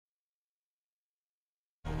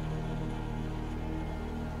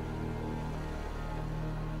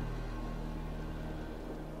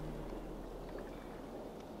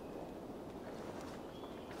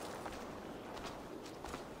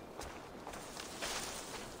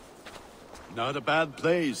Not a bad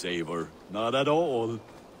place, Eivor. Not at all.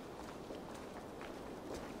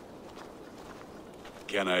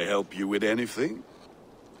 Can I help you with anything?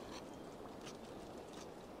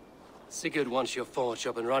 Sigurd wants your forge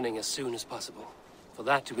up and running as soon as possible. For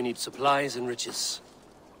that, we need supplies and riches.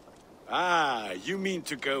 Ah, you mean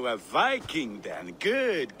to go a Viking then?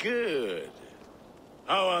 Good, good.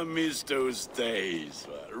 How I miss those days.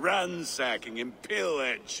 Ransacking and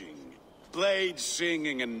pillaging. Blade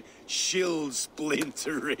singing and shield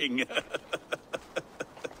splintering.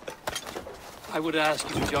 I would ask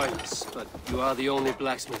you to join us, but you are the only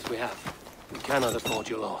blacksmith we have. We cannot afford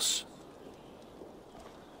your loss.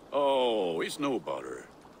 Oh, it's no bother.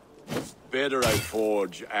 Better I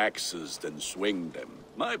forge axes than swing them.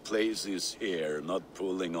 My place is here, not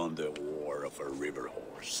pulling on the oar of a river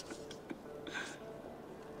horse.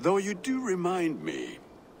 Though you do remind me,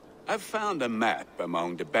 I found a map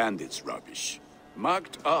among the bandits' rubbish,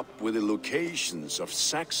 marked up with the locations of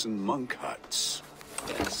Saxon monk huts.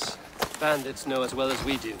 Yes. Bandits know as well as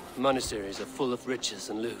we do. Monasteries are full of riches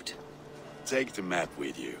and loot. Take the map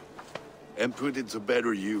with you, and put it to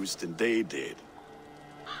better use than they did.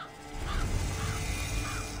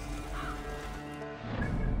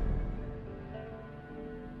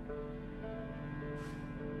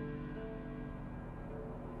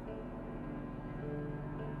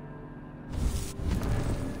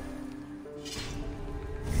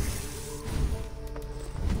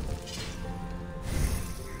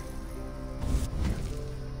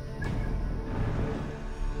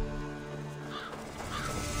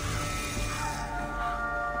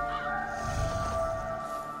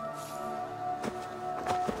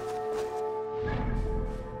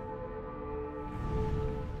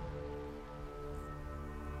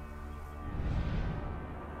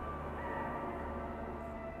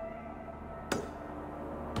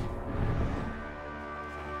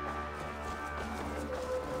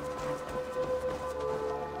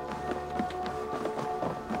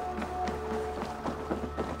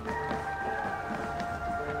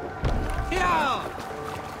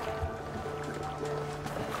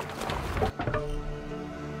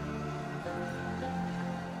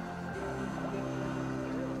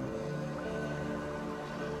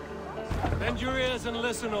 Bend your ears and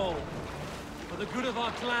listen all. For the good of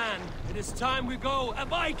our clan, it is time we go a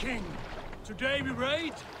Viking! Today we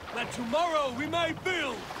raid, that tomorrow we may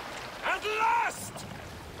build! At last!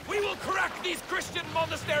 We will crack these Christian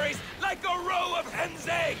monasteries like a row of hen's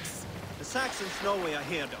eggs! The Saxons know we are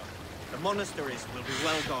here, Doc. The monasteries will be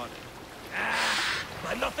well guarded.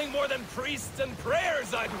 By nothing more than priests and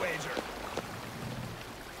prayers, I'd wager.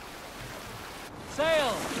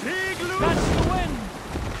 Sail! Catch the wind!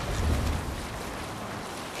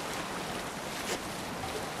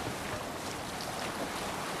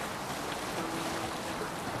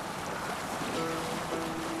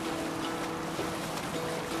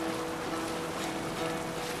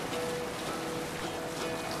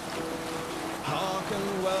 Hearken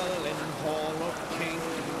well in Hall of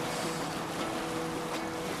Kings.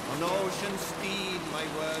 On ocean steed my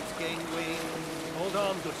words gain wings. Hold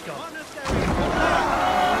on, good Scott.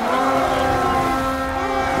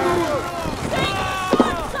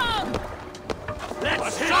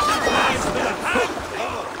 Let's sacrifice them!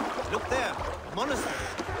 Look there, a monastery.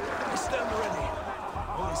 I stand ready.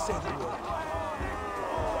 Only say the word.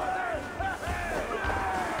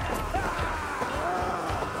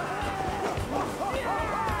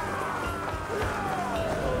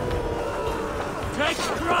 Take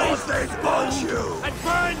Christ! They punch you! And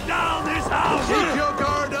burn down this house! Keep your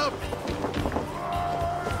guard up!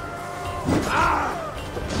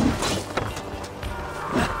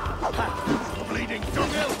 Bleeding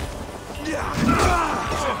dunghill!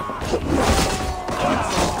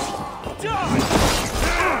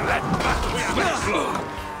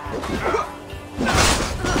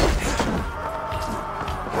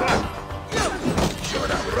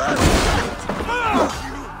 Should have run!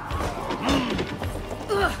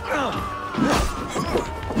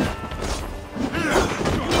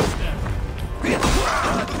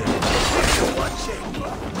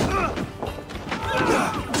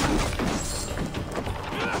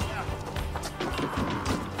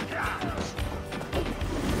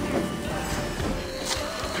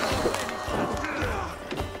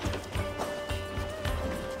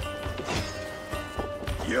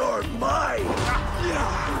 You're mine!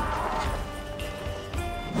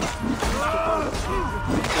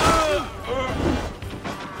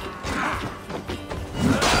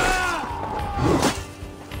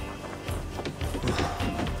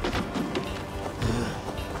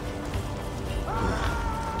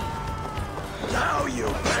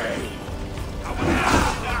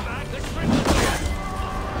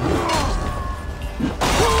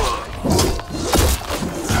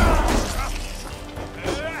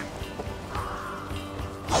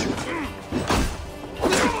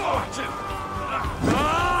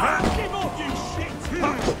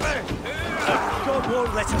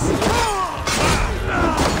 won't let us.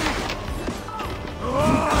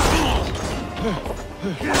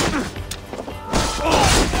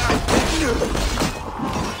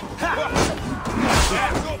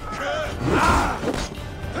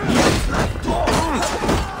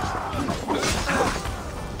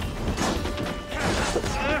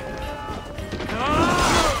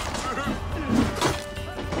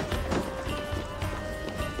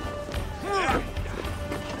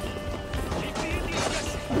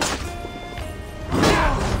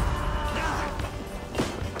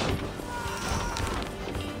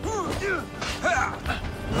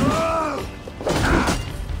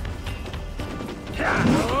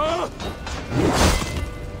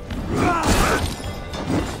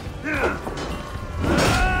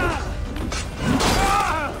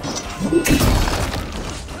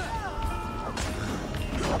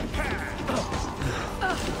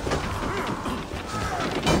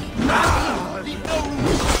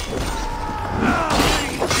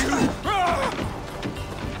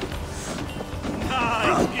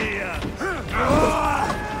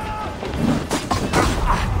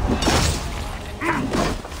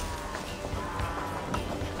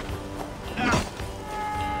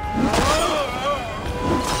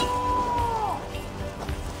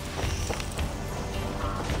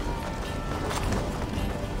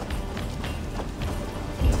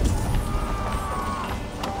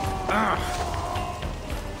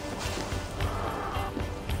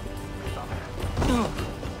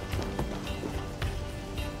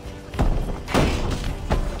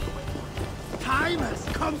 Time has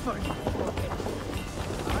come for you.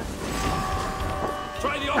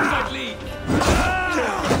 Try the offside lead.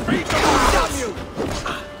 Damn you!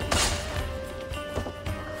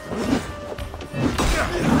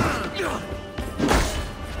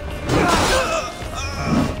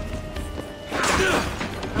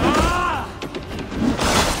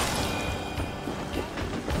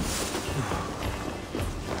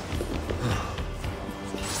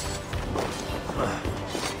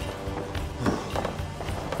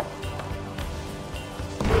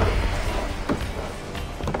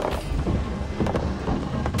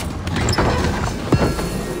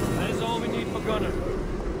 That is all we need for Gunner.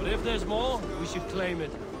 But if there's more, we should claim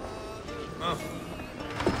it.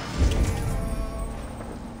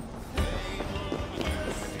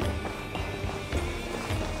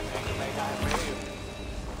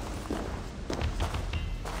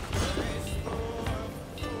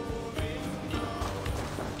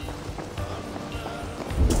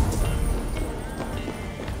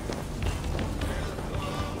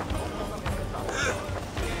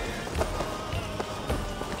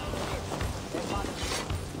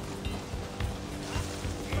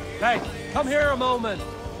 Hey, come here a moment.